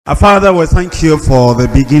Our Father, we thank you for the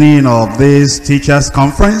beginning of this teachers'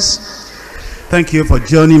 conference. Thank you for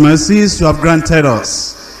journey mercies you have granted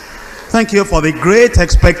us. Thank you for the great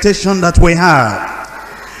expectation that we have.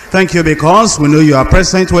 Thank you because we know you are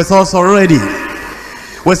present with us already.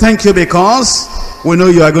 We thank you because we know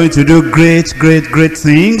you are going to do great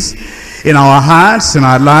things in our hearts, in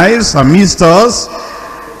our lives, amidst us,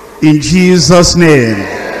 in Jesus' name.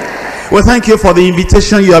 We thank you for the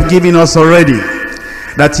invitation you have given us already,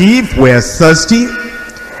 that if we are thirsty,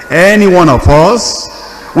 any one of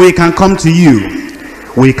us, we can come to you,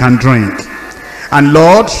 we can drink. And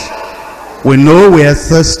Lord, we know we are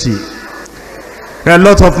thirsty. There are a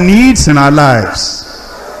lot of needs in our lives.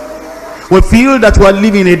 We feel that we are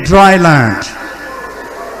living in a dry land.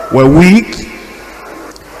 We're weak,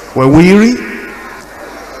 we're weary,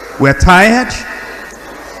 we're tired,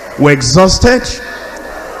 we're exhausted,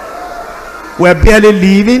 we're barely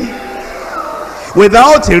living.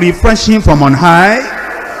 Without a refreshing from on high,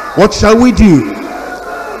 what shall we do?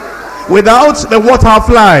 Without the water of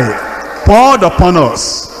life poured upon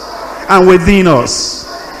us and within us,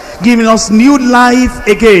 giving us new life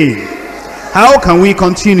again, how can we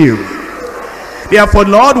continue? Therefore,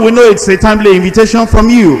 Lord, we know it's a timely invitation from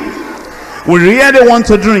you. We really want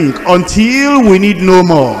to drink until we need no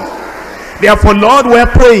more. Therefore, Lord, we're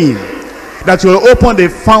praying that you will open the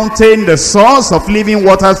fountain, the source of living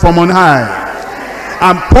waters from on high,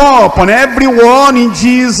 and pour upon everyone in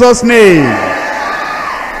Jesus' name.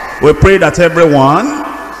 We pray that everyone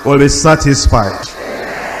will be satisfied.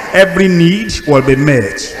 Every need will be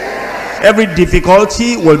met. Every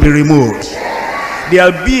difficulty will be removed.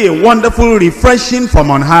 There will be a wonderful refreshing from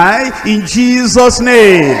on high in Jesus'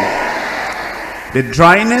 name. The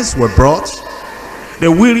dryness we brought,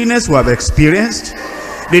 the weariness we have experienced,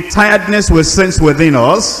 the tiredness we sense within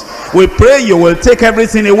us, we pray you will take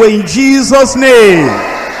everything away in Jesus' name.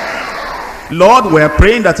 Lord, we are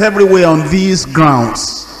praying that everywhere on these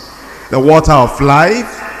grounds, the water of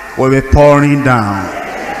life will be pouring down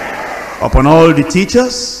upon all the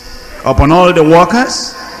teachers, upon all the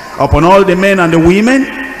workers, upon all the men and the women,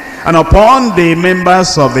 and upon the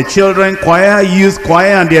members of the children choir, youth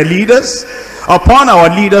choir, and their leaders, upon our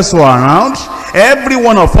leaders who are around. Every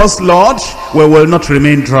one of us, Lord, we will not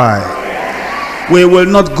remain dry. We will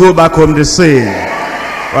not go back home the same.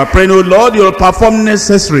 We are praying, oh Lord, you will perform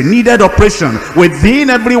necessary, needed operation within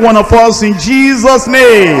every one of us in Jesus'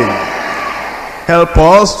 name. Help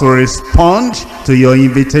us to respond to your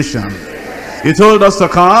invitation. You told us to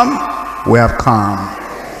come, we have come.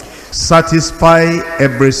 Satisfy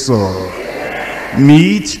every soul.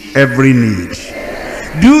 Meet every need.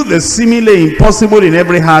 Do the seemingly impossible in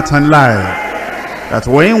every heart and life, that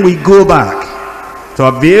when we go back to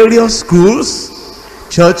our various schools,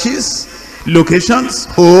 churches, locations,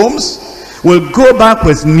 homes, we'll go back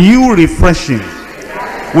with new refreshing,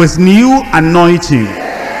 with new anointing,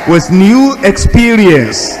 with new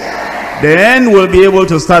experience. Then we'll be able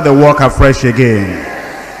to start the work afresh again.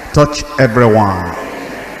 Touch everyone.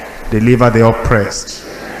 Deliver the oppressed.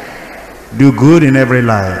 Do good in every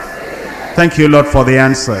life. Thank you, Lord, for the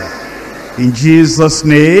answer. In Jesus'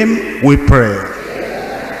 name we pray.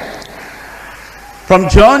 From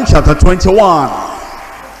John chapter 21,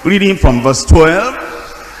 reading from verse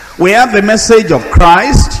 12, we have the message of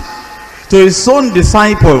Christ to his own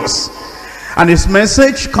disciples, and his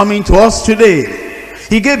message coming to us today.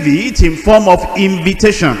 He gave it in form of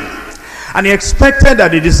invitation, and he expected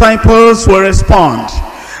that the disciples will respond.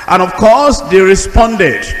 And of course, they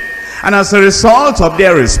responded. And as a result of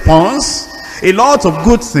their response, a lot of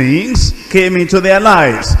good things came into their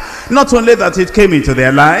lives. Not only that it came into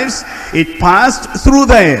their lives, it passed through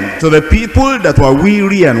them to the people that were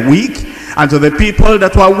weary and weak, and to the people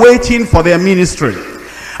that were waiting for their ministry.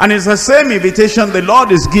 And it's the same invitation the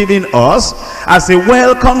Lord is giving us as he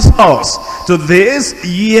welcomes us to this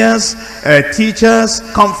year's teachers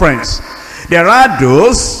conference. There are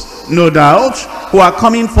those, no doubt, who are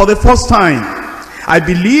coming for the first time. I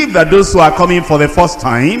believe that those who are coming for the first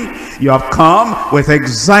time, you have come with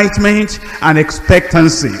excitement and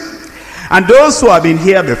expectancy. And those who have been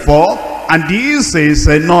here before, and this is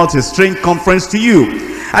not a strange conference to you,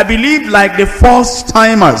 I believe like the first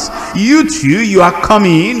timers, you too, you are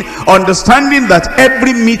coming understanding that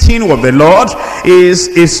every meeting with the Lord is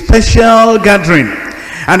a special gathering.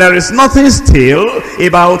 And there is nothing still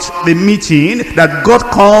about the meeting that God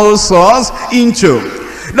calls us into.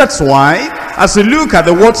 That's why, as we look at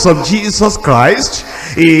the words of Jesus Christ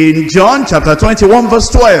in John chapter 21 verse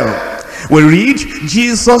 12, we read,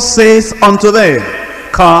 Jesus says unto them,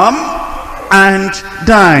 come and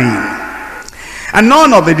dine. And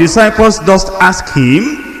none of the disciples dost ask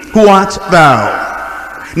him, who art thou?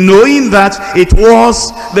 knowing that it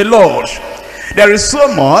was the Lord. There is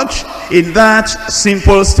so much in that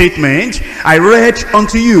simple statement I read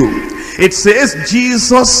unto you. It says,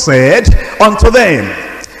 Jesus said unto them,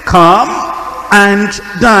 come and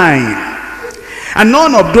dine. And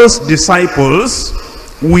none of those disciples,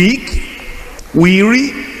 weak,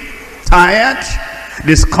 weary, tired,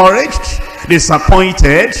 discouraged,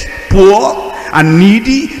 disappointed, poor, and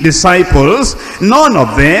needy disciples, none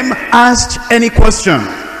of them asked any question.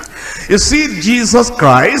 You see, Jesus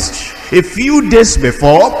Christ, a few days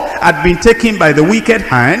before, had been taken by the wicked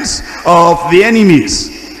hands of the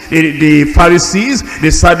enemies. The Pharisees,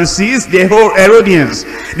 the Sadducees, the Herodians.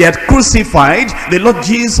 They had crucified the Lord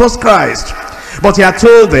Jesus Christ. But he had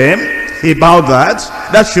told them about that.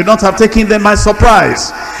 That should not have taken them by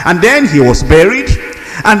surprise. And then he was buried.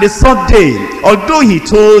 And the third day, although he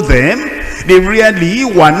told them, they really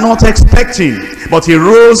were not expecting. But he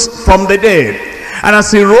rose from the dead. And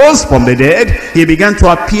as he rose from the dead, he began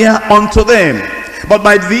to appear unto them. But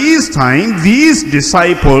by this time, these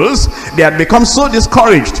disciples, they had become so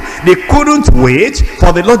discouraged. They couldn't wait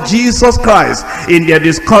for the Lord Jesus Christ. In their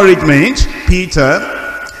discouragement, Peter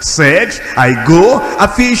said, I go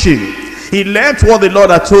a-fishing. He left what the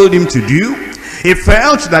Lord had told him to do. He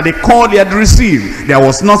felt that the call he had received, there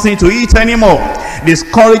was nothing to eat anymore.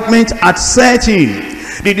 Discouragement had set in.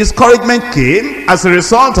 The discouragement came as a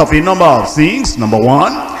result of a number of things. Number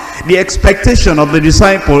one, the expectation of the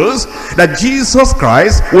disciples that Jesus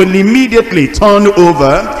Christ will immediately turn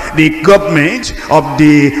over the government of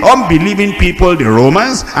the unbelieving people, the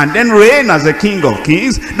Romans, and then reign as the King of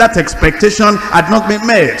Kings. That expectation had not been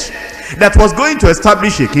met. That was going to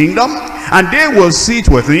establish a kingdom, and they will sit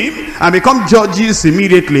with him and become judges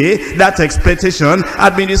immediately. That expectation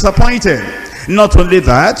had been disappointed. Not only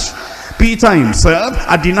that, Peter himself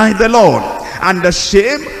had denied the Lord. And the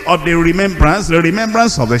shame of the remembrance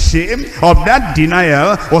of the shame of that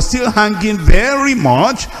denial was still hanging very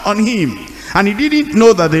much on him. And he didn't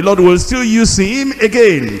know that the Lord will still use him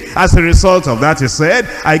again. As a result of that, he said,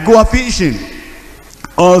 I go a-fishing.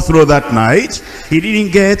 All through that night, he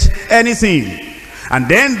didn't get anything. And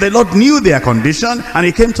then the Lord knew their condition, and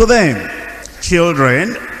he came to them.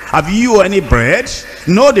 Children, have you any bread?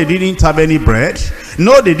 No, they didn't have any bread.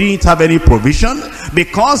 No, they didn't have any provision,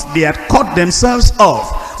 because they had cut themselves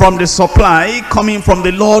off from the supply coming from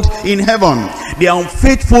the Lord in heaven. Their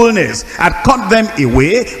unfaithfulness had cut them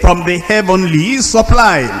away from the heavenly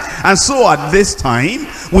supply. And so at this time,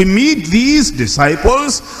 we meet these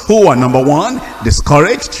disciples who are, number one,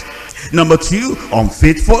 discouraged. Number two,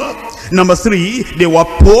 unfaithful. Number three, they were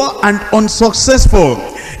poor and unsuccessful.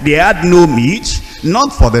 They had no meat,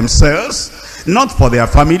 not for themselves, not for their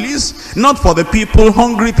families, not for the people,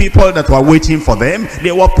 hungry people that were waiting for them.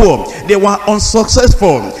 They were poor. They were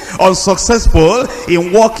unsuccessful. Unsuccessful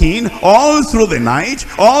in walking all through the night,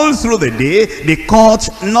 all through the day. They caught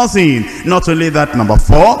nothing. Not only that, number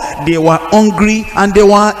four, they were hungry and they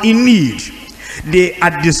were in need. They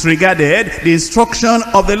had disregarded the instruction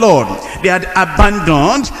of the Lord. They had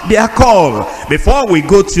abandoned their call. Before we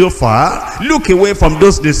go too far, look away from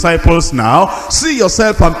those disciples now. See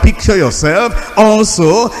yourself and picture yourself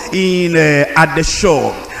also in at the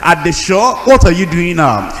shore. At the shore, what are you doing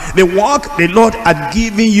now? The work the Lord had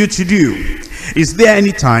given you to do. Is there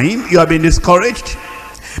any time you have been discouraged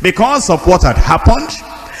because of what had happened?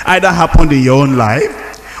 Either happened in your own life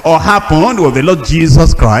or happened with the Lord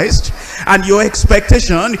Jesus Christ, and your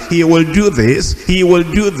expectation, he will do this, he will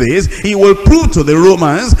do this, he will prove to the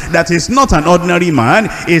Romans that he's not an ordinary man,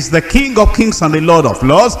 is the King of Kings and the Lord of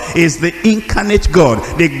Lords, is the incarnate God,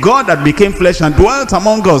 the God that became flesh and dwelt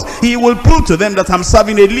among us. He will prove to them that I'm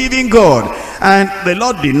serving a living God. And the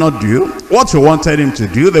Lord did not do what you wanted him to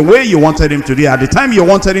do, the way you wanted him to do, at the time you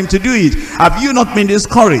wanted him to do it. Have you not been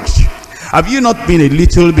discouraged? Have you not been a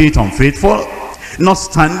little bit unfaithful? Not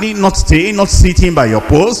standing, not staying, not sitting by your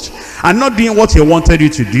post, and not doing what he wanted you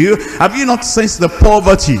to do? Have you not sensed the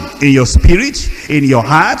poverty in your spirit, in your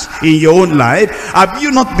heart, in your own life? Have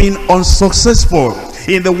you not been unsuccessful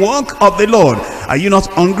in the work of the Lord? Are you not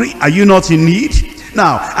hungry? Are you not in need?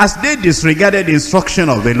 Now, as they disregarded the instruction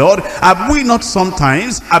of the Lord, have we not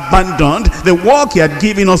sometimes abandoned the work he had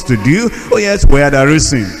given us to do? Oh yes, we had a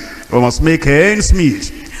reason. We must make ends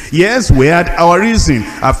meet. Yes, we had our reason.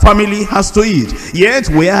 Our family has to eat. Yet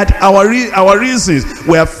we had our reasons.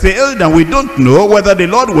 We have failed and we don't know whether the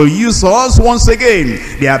Lord will use us once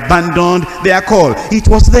again. They abandoned their call. It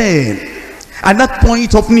was then, at that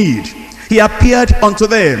point of need, he appeared unto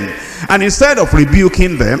them. And instead of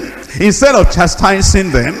rebuking them, instead of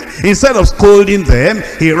chastising them, instead of scolding them,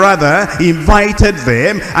 he rather invited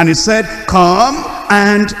them and he said, come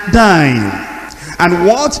and dine. And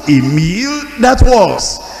what a meal that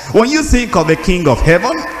was. When you think of the King of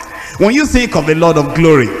heaven, when you think of the Lord of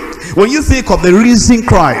glory, when you think of the risen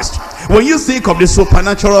Christ, when you think of the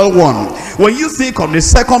supernatural one, when you think of the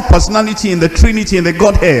second personality in the Trinity in the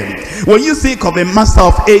Godhead, when you think of the master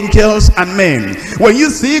of angels and men, when you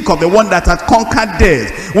think of the one that had conquered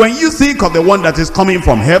death, when you think of the one that is coming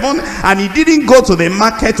from heaven, and he didn't go to the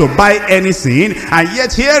market to buy anything, and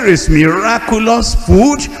yet here is miraculous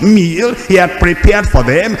food, meal he had prepared for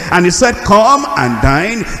them, and he said, come and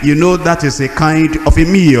dine. You know, that is a kind of a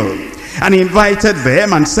meal. And he invited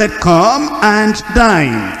them and said, come and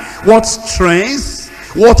dine. What strength,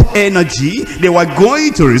 what energy they were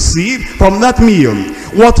going to receive from that meal.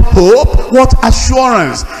 What hope, what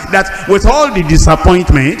assurance that with all the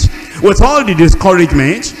disappointment, with all the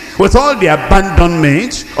discouragement, with all the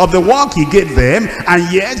abandonment of the work he gave them,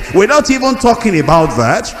 and yet without even talking about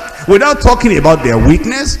that, without talking about their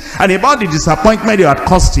weakness and about the disappointment they had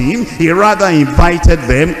caused him, he rather invited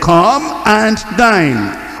them, come and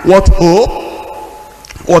dine. What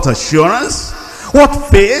hope, what assurance, what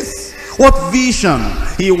faith, what vision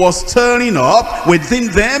he was stirring up within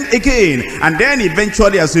them again. And then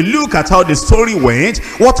eventually, as we look at how the story went,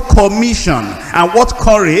 what commission and what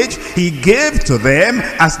courage he gave to them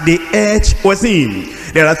as they ate with him.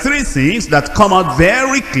 There are three things that come out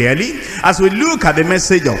very clearly as we look at the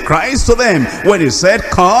message of Christ to them when he said,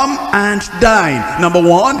 come and dine. Number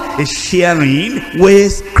one is sharing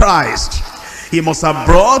with Christ. He must have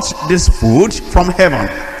brought this food from heaven.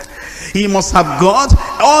 He must have got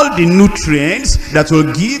all the nutrients that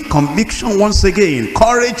will give conviction once again,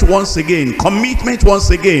 courage once again, commitment once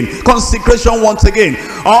again, consecration once again.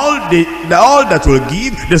 All that will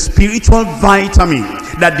give the spiritual vitamin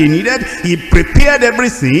that they needed. He prepared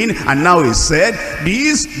everything, and now he said,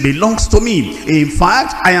 this belongs to me. In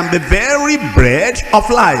fact, I am the very bread of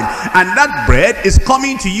life, and that bread is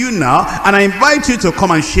coming to you now, and I invite you to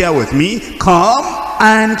come and share with me. Come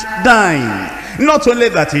and dine. Not only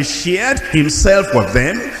that, he shared himself with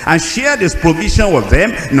them and shared his provision with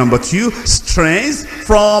them. Number two, strength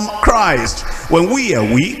from Christ. When we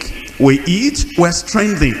are weak, we eat, we're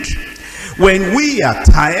strengthened. When we are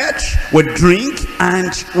tired, we drink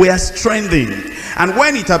and we are strengthened. And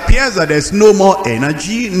when it appears that there's no more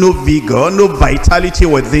energy, no vigor, no vitality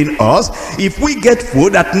within us, if we get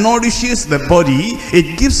food that nourishes the body,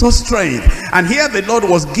 it gives us strength. And here the Lord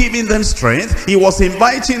was giving them strength. He was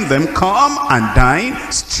inviting them, come and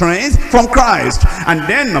dine, strength from Christ. And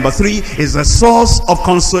then number three is a source of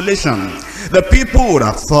consolation. The people would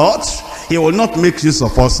have thought, he will not make use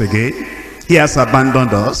of us again. He has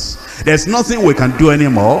abandoned us. There's nothing we can do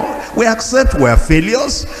anymore. We accept we are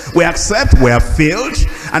failures. We accept we have failed.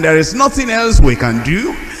 And there is nothing else we can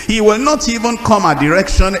do. He will not even come our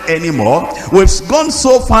direction anymore. We've gone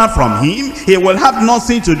so far from him. He will have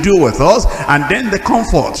nothing to do with us. And then the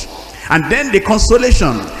comfort. And then the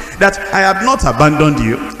consolation that I have not abandoned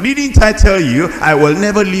you. Didn't I tell you I will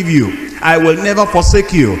never leave you? I will never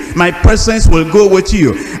forsake you. My presence will go with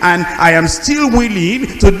you. And I am still willing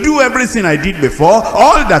to do everything I did before.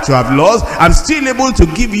 All that you have lost, I'm still able to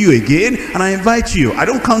give you again. And I invite you. I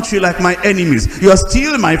don't count you like my enemies. You are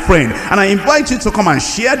still my friend. And I invite you to come and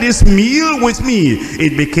share this meal with me.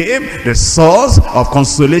 It became the source of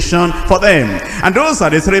consolation for them. And those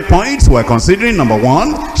are the 3 points we're considering. Number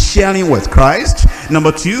one, sharing with Christ.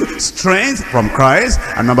 Number two, strength from Christ.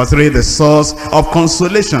 And number three, the source of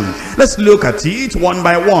consolation. Let's look at it one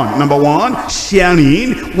by one. Number one,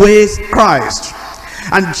 sharing with Christ.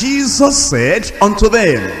 And Jesus said unto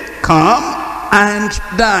them, come and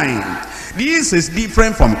dine. This is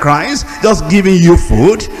different from Christ just giving you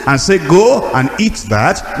food and say, go and eat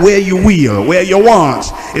that where you will, where you want.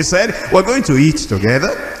 He said, we're going to eat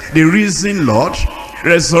together. The risen Lord,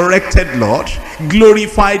 resurrected Lord,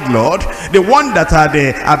 glorified Lord, the one that had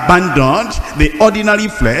abandoned the ordinary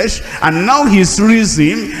flesh, and now he's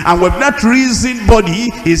risen, and with that risen body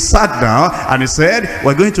he sat down and he said,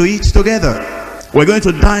 we're going to eat together, we're going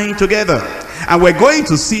to dine together, and we're going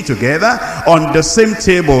to sit together on the same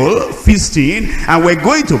table feasting, and we're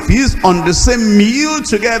going to feast on the same meal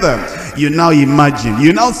together. You now imagine,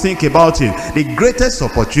 you now think about it, the greatest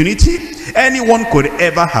opportunity anyone could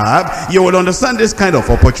ever have. You will understand this kind of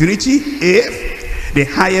opportunity if the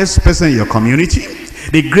highest person in your community,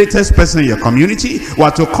 the greatest person in your community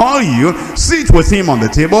were to call you, sit with him on the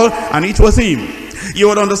table and eat with him. You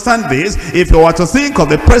would understand this if you were to think of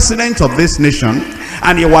the president of this nation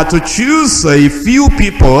and he were to choose a few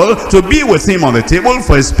people to be with him on the table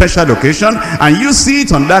for a special occasion, and you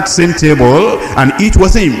sit on that same table and eat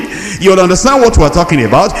with him, you'll understand what we're talking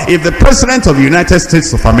about. If the President of the United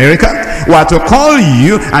States of America were to call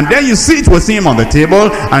you, and then you sit with him on the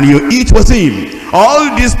table and you eat with him,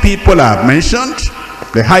 all these people I have mentioned,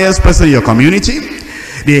 the highest person in your community,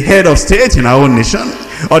 the head of state in our own nation,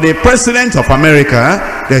 or the President of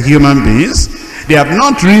America, the human beings, they have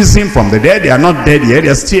not risen from the dead. They are not dead yet. They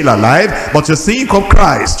are still alive. But you think of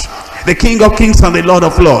Christ, the King of Kings and the Lord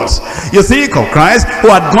of Lords. You think of Christ who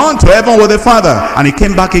had gone to heaven with the Father and he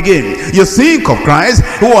came back again. You think of Christ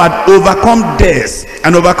who had overcome death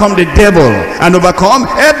and overcome the devil and overcome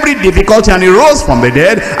every difficulty, and he rose from the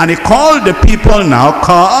dead, and he called the people, now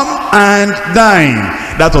come and dine.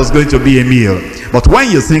 That was going to be a meal. But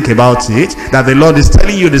when you think about it, that the Lord is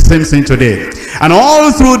telling you the same thing today, and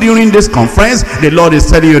all through during this conference, the Lord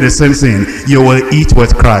is telling you the same thing. You will eat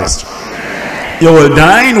with Christ. You will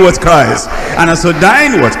dine with Christ. And as you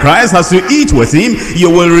dine with Christ, as you eat with him, you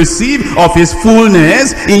will receive of his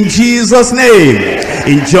fullness in Jesus' name.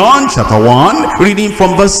 In John chapter 1, reading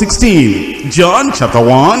from verse 16. John chapter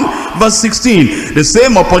 1, verse 16. The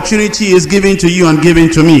same opportunity is given to you and given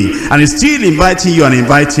to me. And he's still inviting you and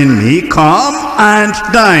inviting me. Come and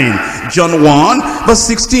dine. John 1, verse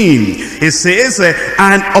 16. It says,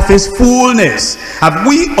 and of his fullness have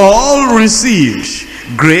we all received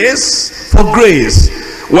grace for grace.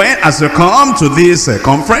 When as you come to this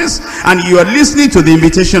conference and you are listening to the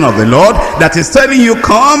invitation of the Lord that is telling you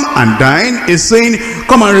come and dine, is saying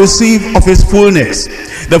come and receive of his fullness,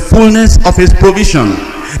 the fullness of his provision,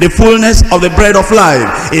 the fullness of the bread of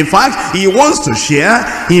life. In fact, he wants to share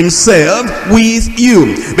himself with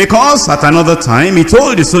you, because at another time he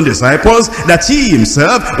told his own disciples that he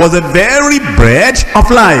himself was the very bread of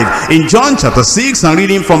life. In John chapter 6 and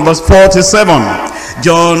reading from verse 47.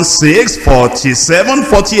 John 6, 47,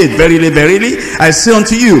 48. Verily, verily, I say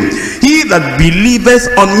unto you, he that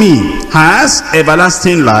believeth on me has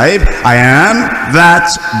everlasting life. I am that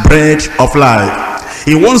bread of life.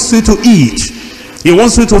 He wants you to eat. He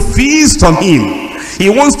wants you to feast on him. He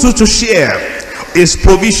wants you to share his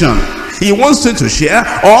provision. He wants you to share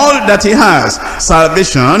all that he has.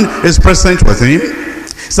 Salvation is present with him.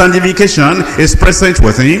 Sanctification is present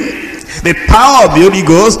with him. The power of the Holy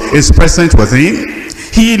Ghost is present with him.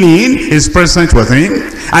 Healing is present with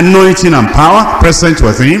him. Anointing and power present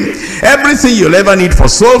with him. Everything you'll ever need for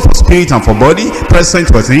soul, for spirit, and for body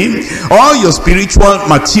present with him. All your spiritual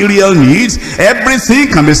material needs,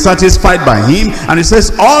 everything can be satisfied by him. And he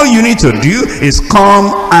says all you need to do is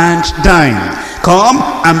come and dine. Come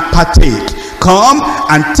and partake. Come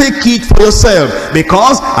and take it for yourself,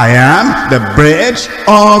 because I am the bread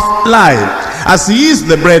of life. As he is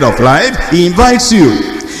the bread of life, he invites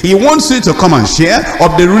you. He wants you to come and share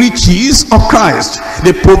of the riches of Christ,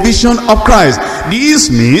 the provision of Christ. This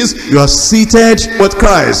means you are seated with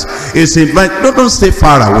Christ. It's don't stay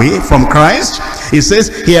far away from Christ. He says,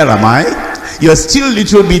 here am I. You're still a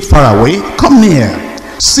little bit far away. Come near.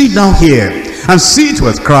 Sit down here and sit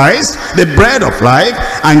with Christ, the bread of life,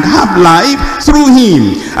 and have life through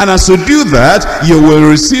him. And as you do that, you will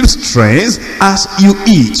receive strength as you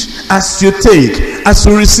eat, as you take, as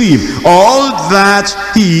you receive all that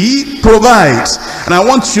he provides. And I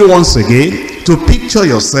want you once again to picture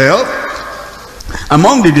yourself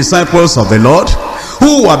among the disciples of the Lord,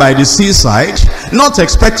 who were by the seaside, not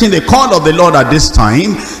expecting the call of the Lord at this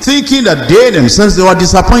time, thinking that they themselves, they were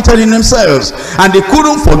disappointed in themselves, and they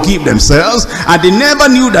couldn't forgive themselves, and they never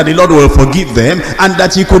knew that the Lord will forgive them, and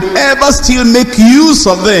that he could ever still make use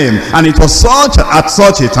of them. And it was at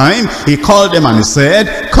such a time, he called them and he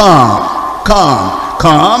said, come, come,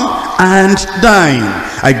 come and dine.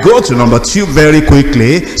 I go to number 2 very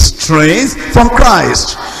quickly. Strength from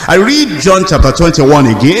Christ. I read John chapter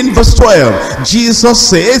 21 again, verse 12. Jesus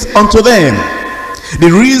says unto them, the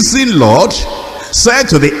risen Lord said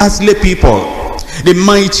to the earthly people, the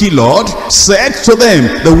mighty Lord said to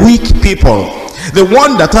them, the weak people, the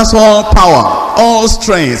one that has all power, all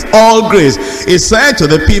strength, all grace, he said to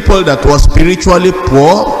the people that were spiritually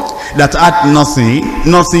poor, that had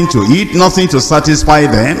nothing to eat, nothing to satisfy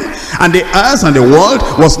them, and the earth and the world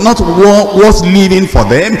was not worth living for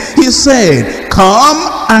them, he said, come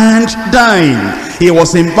and dine. He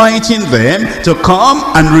was inviting them to come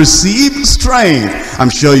and receive strength. I'm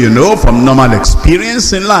sure you know from normal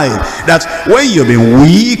experience in life that when you've been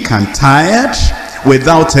weak and tired,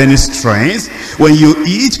 without any strength, when you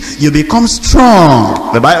eat, you become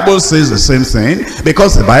strong. The Bible says the same thing,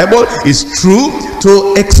 because the Bible is true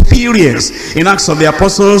to experience. In Acts of the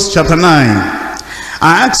Apostles chapter 9,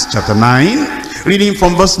 Acts chapter 9, reading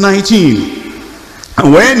from verse 19.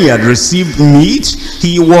 And when he had received meat,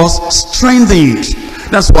 he was strengthened.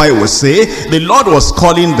 That's why we say the Lord was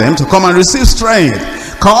calling them to come and receive strength.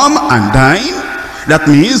 Come and dine. That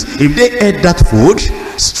means if they ate that food,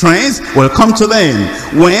 strength will come to them.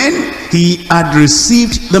 When he had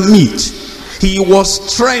received the meat, he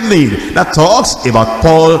was strengthened. That talks about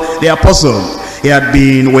Paul the apostle. He had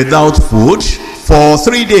been without food for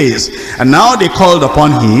 3 days, and now they called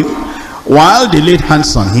upon him. While they laid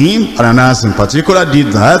hands on him, Ananias in particular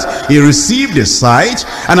did that, he received the sight,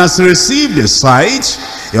 and as he received the sight,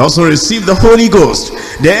 he also received the Holy Ghost.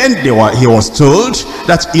 Then he was told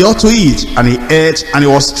that he ought to eat, and he ate, and he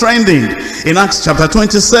was strengthened. In Acts chapter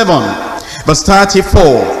 27, verse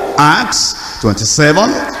 34, Acts 27,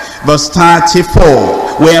 verse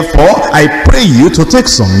 34, wherefore I pray you to take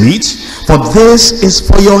some meat, for this is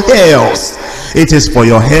for your health. It is for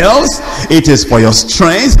your health, it is for your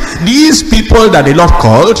strength. These people that the Lord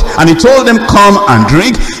called, and he told them, come and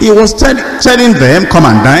drink. He was telling them, come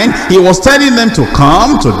and dine. He was telling them to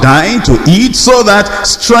come, to dine, to eat, so that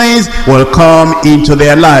strength will come into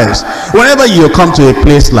their lives. Whenever you come to a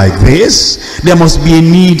place like this, there must be a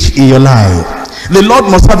need in your life. The Lord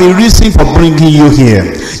must have a reason for bringing you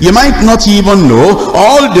here. You might not even know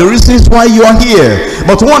all the reasons why you are here,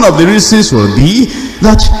 but one of the reasons will be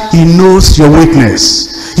that he knows your weakness.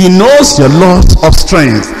 He knows your loss of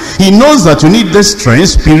strength. He knows that you need this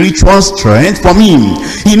strength, spiritual strength from him.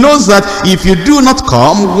 He knows that if you do not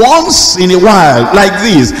come once in a while like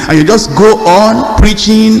this, and you just go on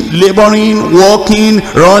preaching, laboring, walking,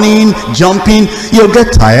 running, jumping, you'll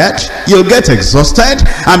get tired, you'll get exhausted,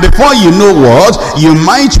 and before you know what, you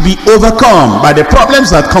might be overcome by the problems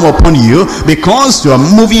that come upon you, because you are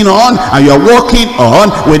moving on and you are walking on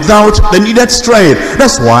without the needed strength.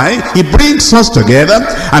 That's why he brings us together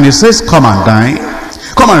and he says, come and dine,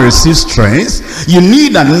 come and receive strength. You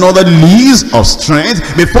need another lease of strength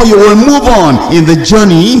before you will move on in the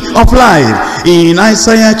journey of life. In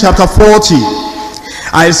Isaiah chapter 40,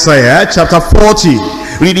 Isaiah chapter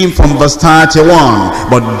 40, reading from verse 31,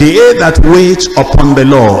 but they that wait upon the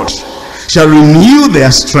Lord shall renew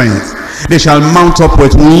their strength. They shall mount up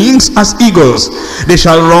with wings as eagles. They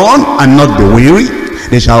shall run and not be weary.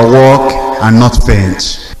 They shall walk and not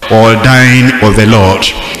faint. We will dine with the Lord.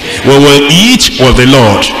 We will eat with the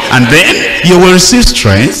Lord. And then you will receive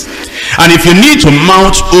strength. And if you need to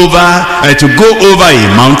mount over, to go over a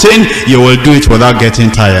mountain, you will do it without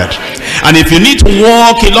getting tired. And if you need to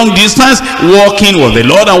walk a long distance, walking with the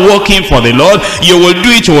Lord and walking for the Lord, you will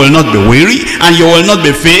do it, you will not be weary, and you will not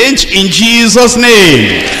be faint, in Jesus'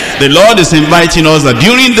 name. The Lord is inviting us that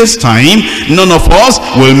during this time, none of us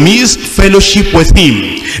will miss fellowship with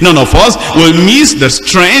him. None of us will miss the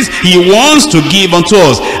strength he wants to give unto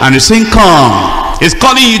us. And he's saying, come. He's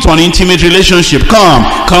calling you to an intimate relationship. Come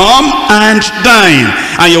and dine,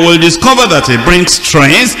 and you will discover that it brings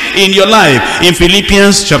strength in your life. In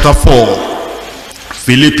Philippians chapter 4,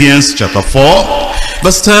 Philippians chapter 4,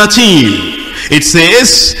 verse 13, it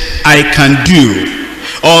says, I can do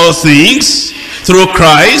all things through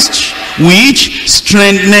Christ which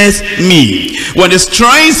strengtheneth me. When the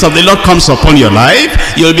strength of the Lord comes upon your life,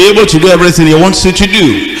 you'll be able to do everything he wants you to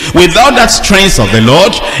do. Without that strength of the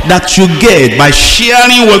Lord that you get by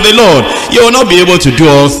sharing with the Lord, you will not be able to do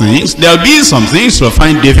all things. There'll be some things you'll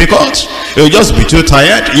find difficult. You'll just be too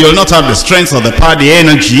tired. You'll not have the strength of the power, the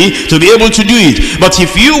energy to be able to do it. But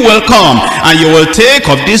if you will come and you will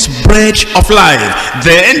take of this bread of life,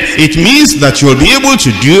 then it means that you'll be able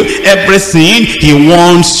to do everything he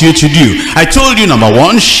wants you to do. I told you, number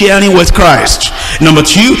one, sharing with Christ. Number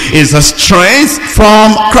two is the strength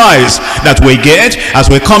from Christ that we get as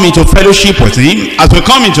we come into fellowship with him, as we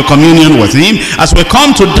come into communion with him, as we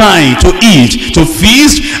come to dine, to eat, to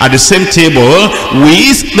feast at the same table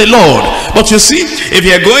with the Lord. But you see, if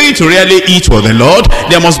you're going to really eat with the Lord,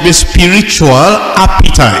 there must be spiritual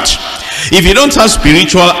appetite. If you don't have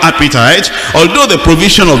spiritual appetite, although the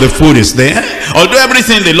provision of the food is there, although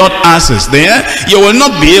everything the Lord asks is there, you will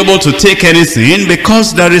not be able to take anything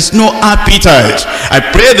because there is no appetite. I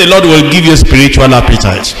pray the Lord will give you spiritual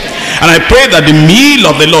appetite. And I pray that the meal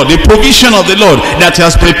of the Lord, the provision of the Lord that he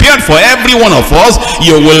has prepared for every one of us,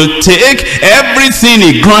 you will take everything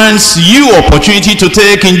he grants you opportunity to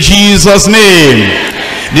take in Jesus' name.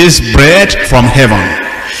 This bread from heaven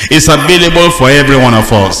is available for every one of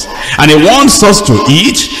us, and he wants us to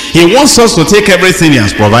eat. He wants us to take everything he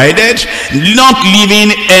has provided, not leaving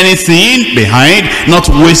anything behind, not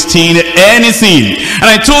wasting anything. And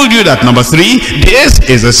I told you that number three, this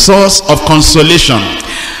is a source of consolation.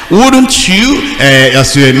 Wouldn't you,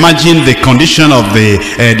 as you imagine the condition of the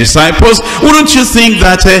disciples, wouldn't you think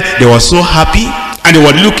that they were so happy and they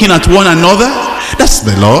were looking at one another That's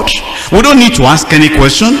the Lord. We don't need to ask any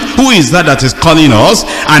question. Who is that is calling us?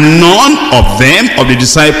 And none of them, of the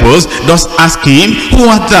disciples, does ask him, who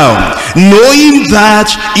art thou? Knowing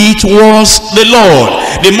that it was the Lord.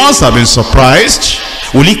 They must have been surprised.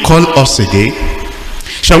 Will he call us again?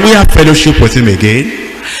 Shall we have fellowship with him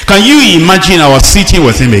again? Can you imagine our sitting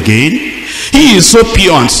with him again? He is so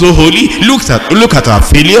pure and so holy. Look at our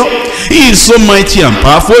failure. He is so mighty and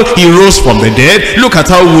powerful. He rose from the dead. Look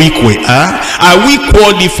at how weak we are. Are we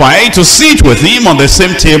qualified to sit with him on the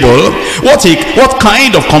same table? What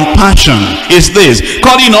kind of compassion is this?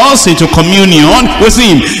 Calling us into communion with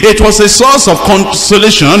him. It was a source of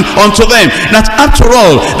consolation unto them, that after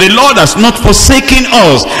all, the Lord has not forsaken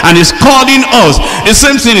us and is calling us. The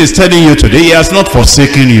same thing is telling you today. He has not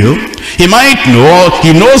forsaken you. He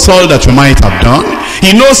knows all that you might have done.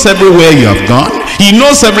 He knows everywhere you have gone. He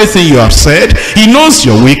knows everything you have said. He knows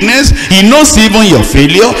your weakness. He knows even your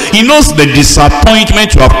failure. He knows the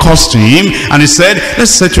disappointment you have caused to him. And he said,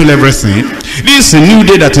 let's settle everything. This is a new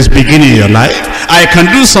day that is beginning in your life. I can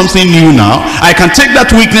do something new now. I can take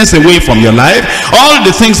that weakness away from your life. All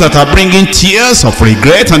the things that are bringing tears of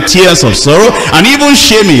regret and tears of sorrow and even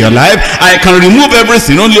shame in your life, I can remove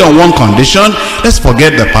everything only on one condition. Let's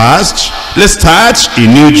forget the past. Let's start a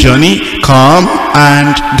new journey. Come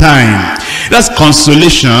and dine. That's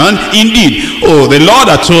consolation indeed. Oh, the Lord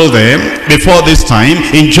had told them before this time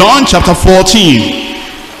in John chapter 14.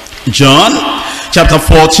 John chapter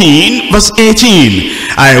 14 verse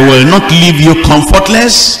 18. I will not leave you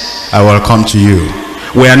comfortless. I will come to you.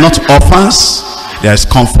 We are not orphans. There is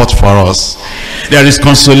comfort for us. There is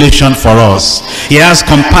consolation for us. He has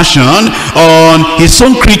compassion on his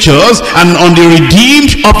own creatures and on the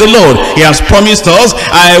redeemed of the Lord. He has promised us,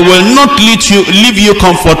 I will not leave you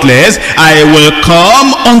comfortless. I will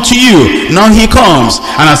come unto you. Now he comes.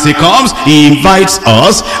 And as he comes, he invites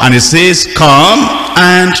us and he says, come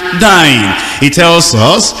and dine. He tells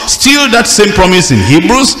us, still that same promise in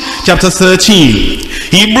Hebrews chapter 13.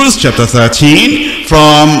 Hebrews chapter 13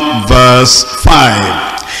 from verse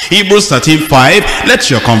 5. Hebrews 13:5, let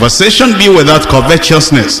your conversation be without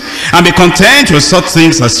covetousness, and be content with such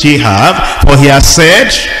things as ye have, for he has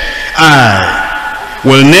said, I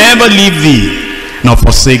will never leave thee, nor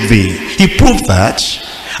forsake thee. He proved that.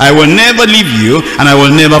 I will never leave you, and I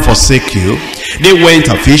will never forsake you. They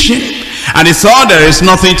went a-fishing, and they saw there is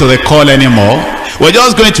nothing to the call anymore. We're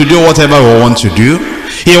just going to do whatever we want to do.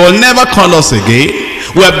 He will never call us again.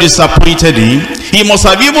 We have disappointed him. He must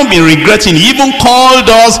have even been regretting he even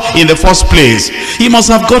called us in the first place. He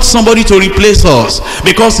must have got somebody to replace us,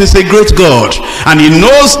 because he's a great God, and he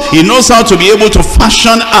knows how to be able to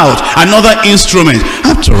fashion out another instrument.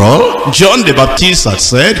 After all, John the Baptist had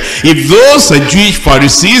said, if those Jewish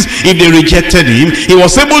Pharisees, if they rejected him, he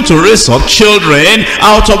was able to raise up children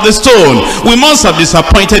out of the stone. We must have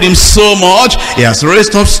disappointed him so much. He has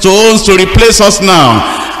raised up stones to replace us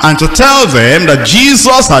now. And to tell them that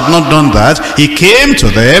Jesus had not done that, he came to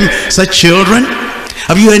them, said, children,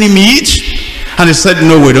 have you any meat? And they said,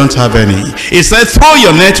 no, we don't have any. He said, throw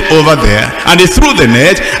your net over there. And they threw the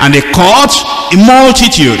net, and they caught a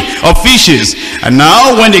multitude of fishes. And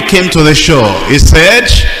now when they came to the shore, he said,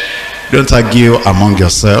 don't argue among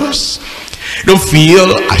yourselves. Don't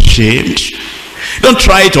feel ashamed. Don't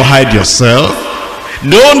try to hide yourself.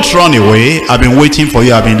 Don't run away. I've been waiting for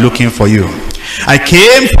you. I've been looking for you. I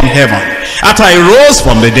came from heaven. After I rose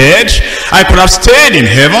from the dead, I could have stayed in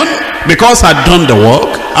heaven because I'd done the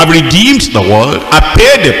work. I've redeemed the world. I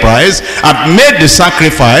paid the price. I've made the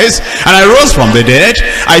sacrifice. And I rose from the dead.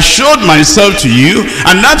 I showed myself to you.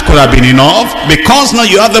 And that could have been enough, because now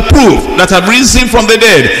you have the proof that I've risen from the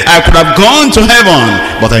dead. I could have gone to heaven,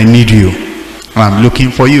 but I need you. I'm looking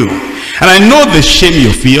for you. And I know the shame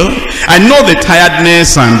you feel. I know the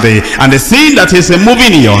tiredness and the thing that is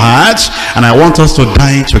moving in your heart. And I want us to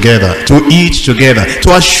dine together, to eat together, to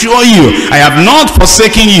assure you, I have not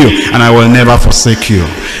forsaken you, and I will never forsake you.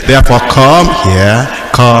 Therefore, come here,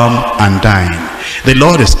 come and dine. The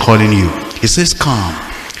Lord is calling you. He says, come.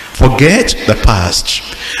 Forget the past.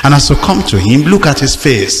 And as you come to him, look at his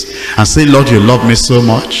face and say, Lord, you love me so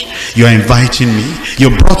much. You are inviting me.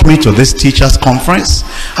 You brought me to this teachers conference.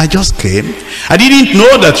 I just came. I didn't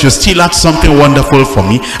know that you still had something wonderful for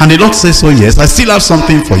me. And the Lord says, oh yes, I still have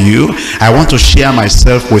something for you. I want to share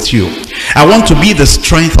myself with you. I want to be the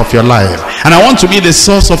strength of your life. And I want to be the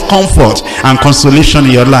source of comfort and consolation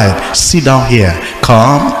in your life. Sit down here.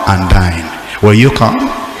 Come and dine. Will you come?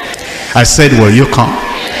 I said, will you come?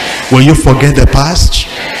 Will you forget the past?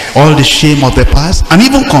 all the shame of the past, and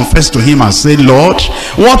even confess to him and say, Lord,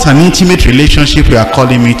 what an intimate relationship you are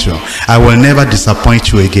calling me to. I will never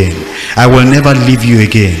disappoint you again. I will never leave you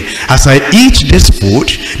again. As I eat this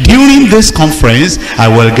food during this conference, I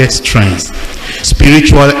will get strength,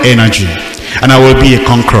 spiritual energy, and I will be a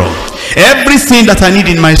conqueror. Everything that I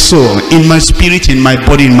need in my soul, in my spirit, in my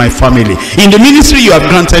body, in my family, in the ministry you have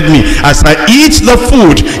granted me, as I eat the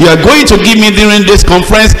food you are going to give me during this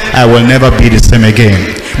conference, I will never be the same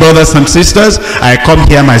again. Brothers and sisters, I come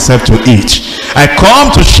here myself to eat. I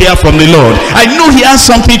come to share from the Lord. I know he has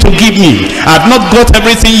something to give me. I have not got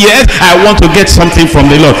everything yet. I want to get something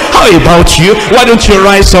from the Lord. How about you? Why don't you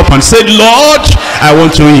rise up and say, Lord, I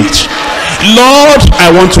want to eat. Lord,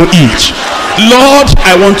 I want to eat. Lord,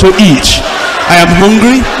 I want to eat. I am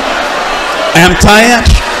hungry. I am tired.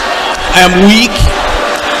 I am weak.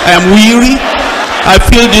 I am weary. I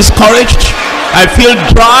feel discouraged. I feel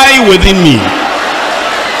dry within me.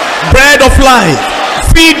 Bread of life,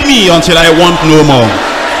 feed me until I want no more.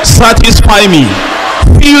 Satisfy me.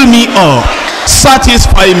 Fill me up.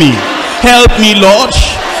 Satisfy me. Help me, Lord.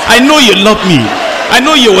 I know you love me. I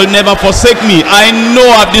know you will never forsake me. I know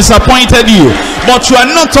I've disappointed you. But you are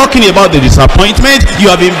not talking about the disappointment. You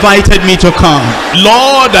have invited me to come.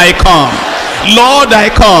 Lord, I come. Lord, I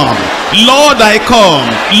come. Lord, I come.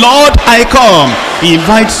 Lord, I come. He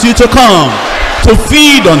invites you to come, to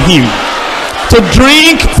feed on him, to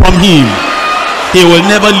drink from him. He will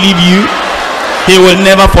never leave you. He will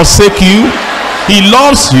never forsake you. He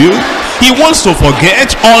loves you. He wants to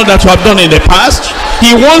forget all that you have done in the past.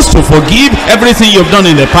 He wants to forgive everything you've done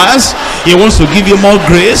in the past. He wants to give you more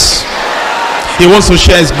grace. He wants to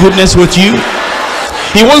share his goodness with you.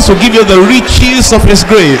 He wants to give you the riches of his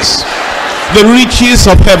grace, the riches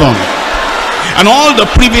of heaven, and all the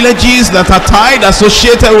privileges that are tied,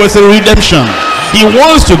 associated with the redemption. He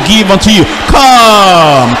wants to give unto you.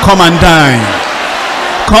 Come and dine.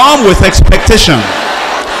 Come with expectation.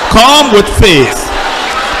 Come with faith.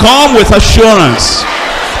 Come with assurance.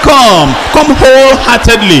 Come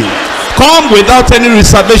wholeheartedly. Come without any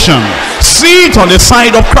reservation. Sit on the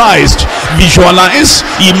side of Christ. Visualize,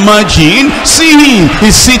 imagine, see him.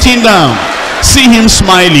 He's sitting down. See him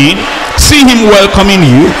smiling. See him welcoming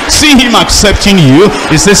you. See him accepting you.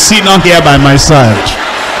 He says, sit down here by my side.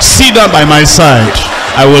 Sit down by my side.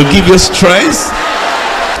 I will give you strength.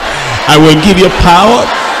 I will give you power.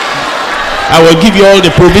 I will give you all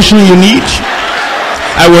the provision you need.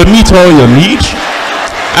 I will meet all your needs.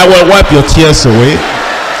 I will wipe your tears away.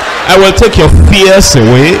 I will take your fears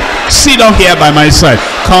away. Sit down here by my side.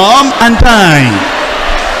 Come and dine.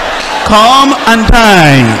 Come and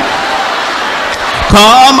dine.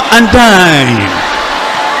 Come and dine.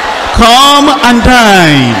 Come and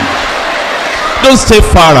dine. Don't stay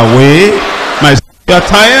far away. You're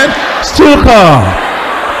tired? Still come.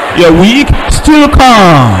 You're weak? Still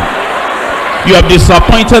come. You have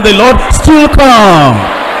disappointed the Lord? Still come.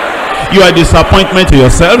 You are disappointment to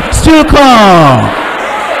yourself? Still come.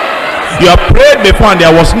 You have prayed before and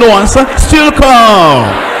there was no answer? Still come.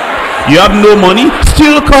 You have no money?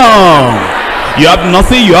 Still come. You have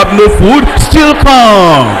nothing? You have no food? Still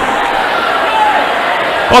come.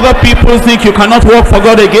 Other people think you cannot work for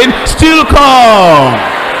God again? Still come.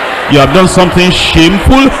 You have done something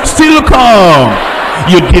shameful? Still come.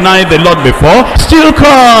 You denied the Lord before? Still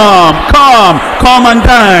come. Come and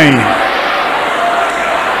dine.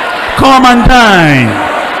 Come and dine.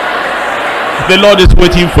 The Lord is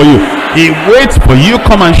waiting for you. He waits for you.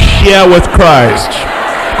 Come and share with Christ.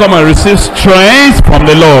 Come and receive strength from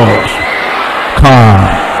the Lord.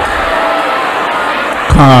 Come.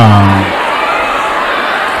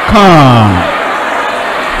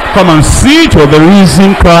 Come and sit with the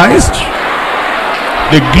risen Christ,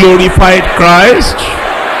 the glorified Christ.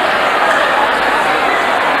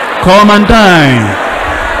 Come and dine.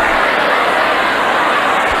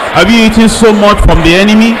 Have you eaten so much from the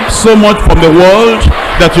enemy, so much from the world,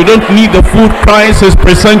 that you don't need the food Christ is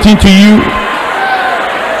presenting to you?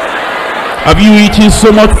 Have you eaten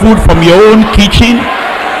so much food from your own kitchen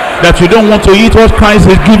that you don't want to eat what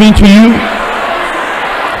Christ is giving to you?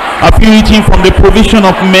 Have you eaten from the provision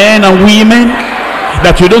of men and women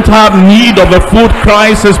that you don't have need of the food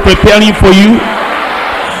Christ is preparing for you?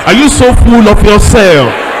 Are you so full of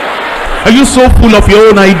yourself? Are you so full of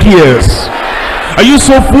your own ideas? Are you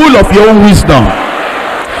so full of your own wisdom?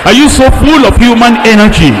 Are you so full of human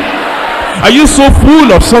energy? Are you so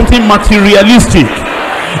full of something materialistic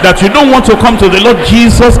that you don't want to come to the Lord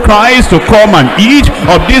Jesus Christ to come and eat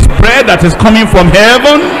of this bread that is coming from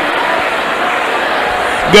heaven?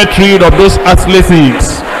 Get rid of those earthly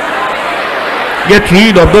things. Get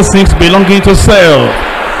rid of those things belonging to self.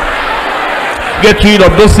 Get rid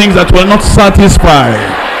of those things that will not satisfy.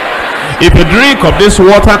 If you drink of this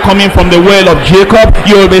water coming from the well of Jacob,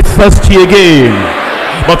 you will be thirsty again.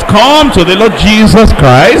 But come to the Lord Jesus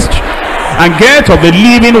Christ and get of the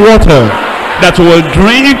living water that will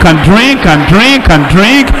drink and drink and drink and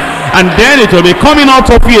drink, and then it will be coming out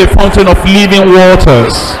of you a fountain of living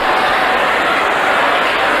waters.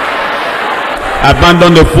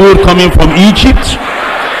 Abandon the food coming from Egypt.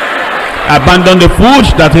 Abandon the food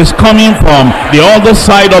that is coming from the other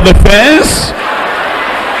side of the fence,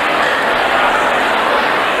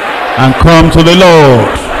 and come to the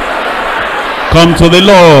Lord. Come to the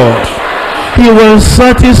Lord. He will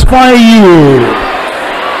satisfy you.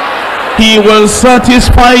 He will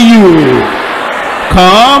satisfy you.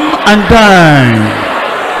 Come and dine.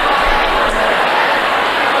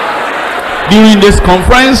 During this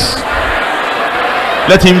conference,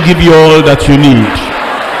 let him give you all that you need.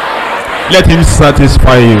 Let him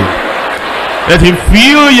satisfy you. Let him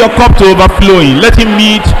fill your cup to overflowing. Let him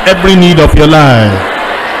meet every need of your life.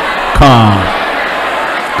 Come.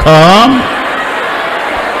 Come.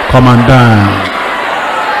 Come and dine.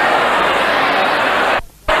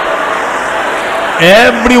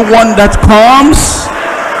 Everyone that comes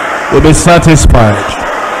will be satisfied.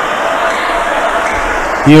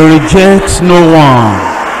 He rejects no one.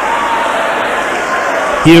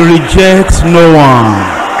 He rejects no one.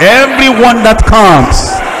 Everyone that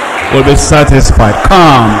comes will be satisfied.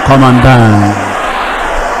 Come and dine.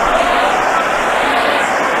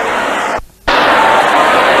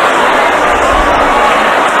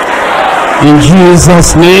 In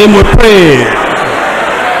Jesus' name we pray.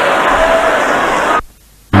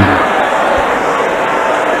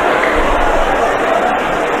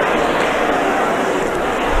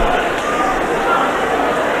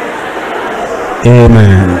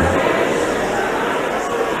 Amen.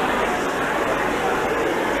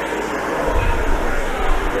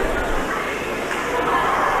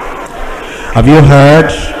 Have you heard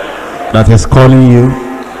that he's calling you?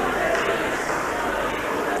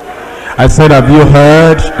 I said, have you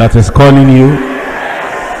heard that he's calling you?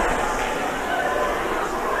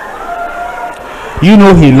 You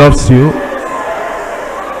know he loves you.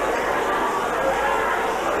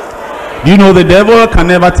 Do you know the devil can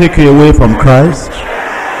never take you away from Christ?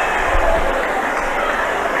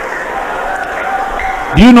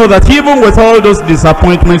 Do you know that even with all those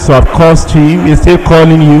disappointments you have caused him, he's still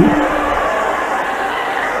calling you?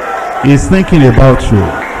 He's thinking about you.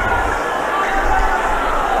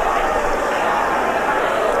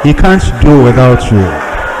 He can't do without you.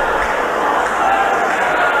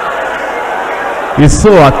 He's so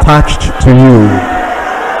attached to you.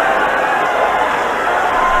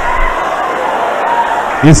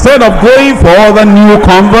 Instead of going for other new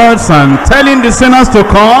converts and telling the sinners to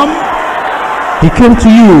come, he came to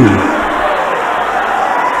you.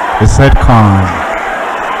 He said, come.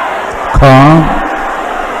 Come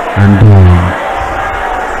and dine.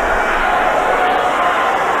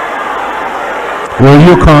 Will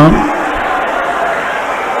you come?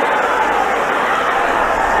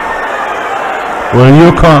 Will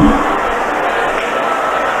you come?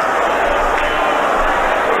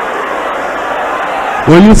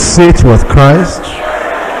 Will you sit with Christ?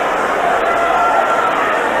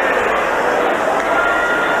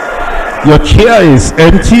 Your chair is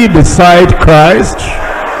empty beside Christ.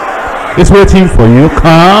 It's waiting for you.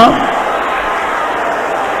 Come.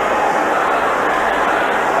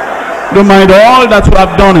 Don't mind all that you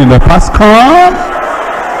have done in the past. Come.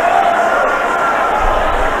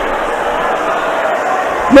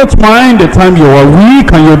 Don't mind the time you were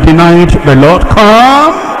weak and you denied the Lord.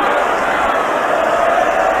 Come.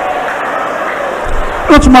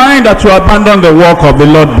 Don't mind that you abandoned the work of the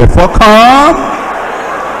Lord before. Come.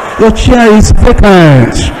 Your chair is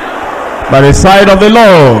vacant by the side of the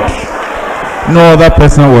Lord. No other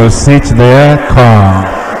person will sit there.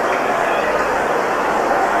 Come.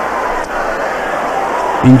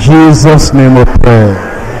 In Jesus' name we pray.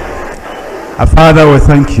 Our Father, we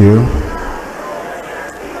thank you.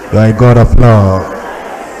 You are a God of love.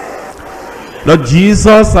 Lord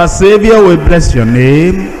Jesus, our Savior, we bless your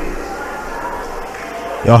name.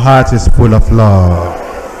 Your heart is full of love.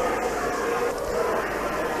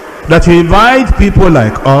 That you invite people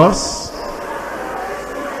like us,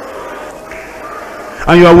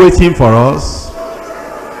 and you are waiting for us,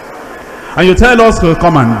 and you tell us to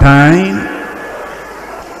come and dine,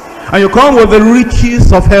 and you come with the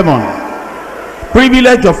riches of heaven,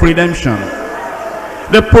 privilege of redemption,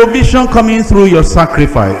 the provision coming through your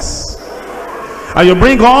sacrifice, and you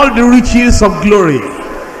bring all the riches of glory,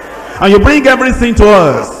 and you bring everything to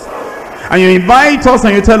us, and you invite us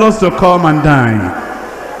and you tell us to come and dine.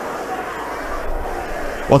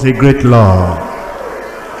 What a great love.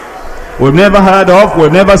 We've never heard of,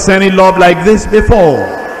 we've never seen any love like this before.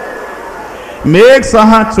 Makes our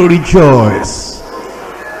heart to rejoice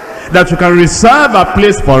that you can reserve a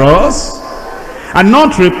place for us and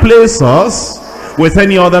not replace us with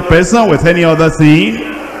any other person, with any other thing,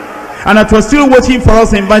 and that you're still waiting for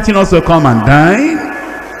us, inviting us to come and dine.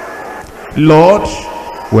 Lord,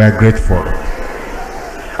 we are grateful.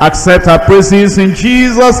 Accept our praises in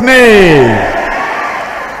Jesus' name.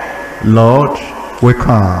 Lord, we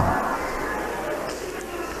come.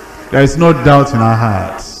 There is no doubt in our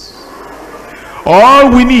hearts. All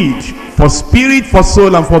we need for spirit, for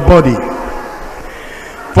soul, and for body,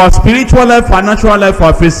 for spiritual life, for natural life,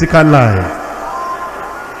 for physical life,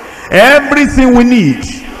 everything we need,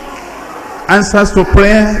 answers to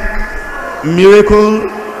prayer, miracle,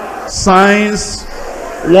 signs,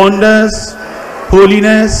 wonders,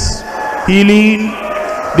 holiness, healing,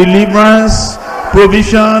 deliverance,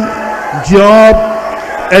 provision, job,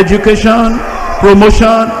 education,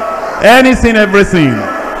 promotion, anything, everything.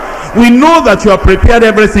 We know that you have prepared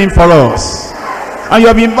everything for us, and you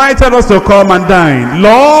have invited us to come and dine.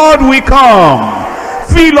 Lord, we come.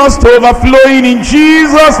 Fill us to overflowing in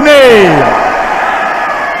Jesus' name.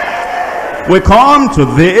 We come to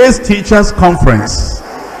this teachers' conference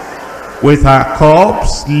with our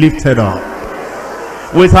cups lifted up,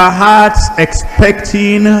 with our hearts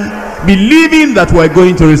expecting, believing that we're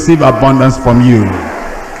going to receive abundance from you.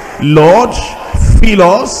 Lord, fill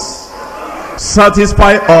us,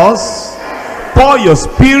 satisfy us, pour your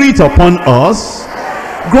spirit upon us,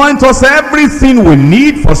 grant us everything we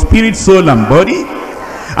need for spirit, soul, and body,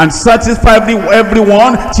 and satisfy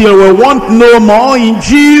everyone till we want no more in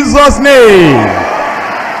Jesus' name.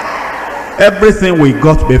 Everything we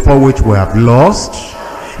got before which we have lost,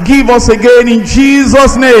 give us again in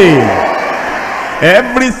Jesus' name.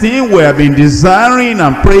 Everything we have been desiring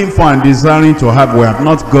and praying for and desiring to have, we have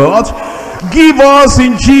not got, give us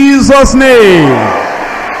in Jesus' name.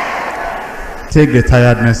 Take the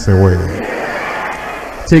tiredness away.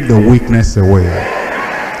 Take the weakness away.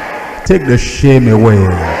 Take the shame away.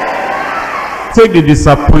 Take the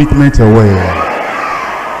disappointment away.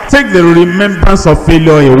 Take the remembrance of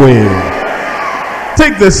failure away.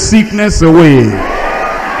 Take the sickness away.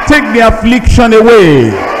 Take the affliction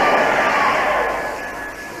away.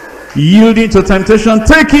 Yielding to temptation,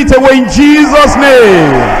 take it away in Jesus'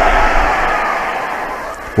 name.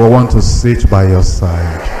 We want to sit by your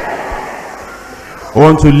side. We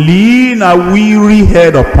want to lean a weary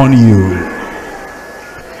head upon you.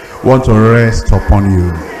 We want to rest upon you.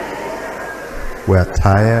 We are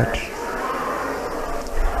tired.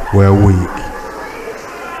 We are weak.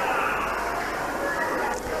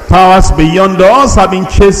 Powers beyond us have been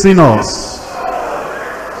chasing us.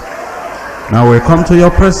 Now we come to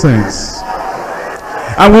your presence.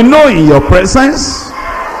 And we know in your presence,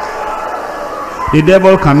 the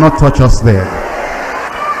devil cannot touch us there.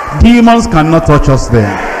 Demons cannot touch us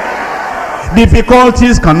there.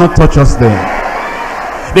 Difficulties cannot touch us there.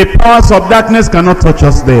 The powers of darkness cannot touch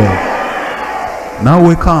us there. Now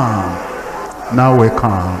we come. Now we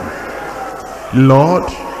come.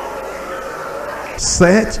 Lord,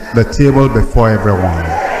 set the table before everyone.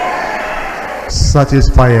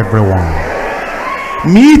 Satisfy everyone.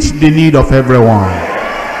 Meet the need of everyone.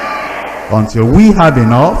 Until we have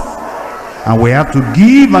enough, and we have to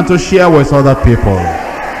give and to share with other people.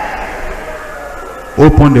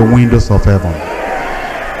 Open the windows of heaven.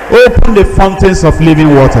 Open the fountains of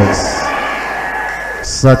living waters.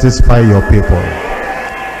 Satisfy your people.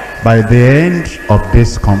 By the end of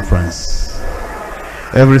this conference,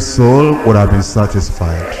 every soul would have been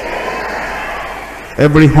satisfied.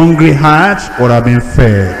 Every hungry heart would have been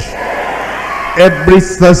fed. Every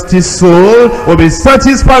thirsty soul will be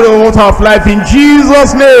satisfied with the water of life in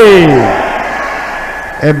Jesus' name.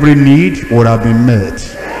 Every need would have been met.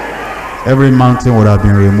 Every mountain would have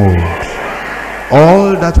been removed.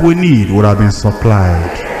 All that we need would have been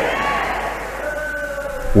supplied.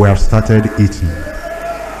 We have started eating.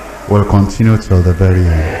 We'll continue till the very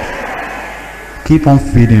end. Keep on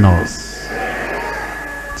feeding us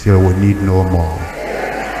till we need no more.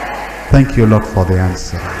 Thank you, Lord, for the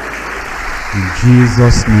answer. In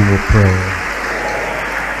Jesus' name we pray.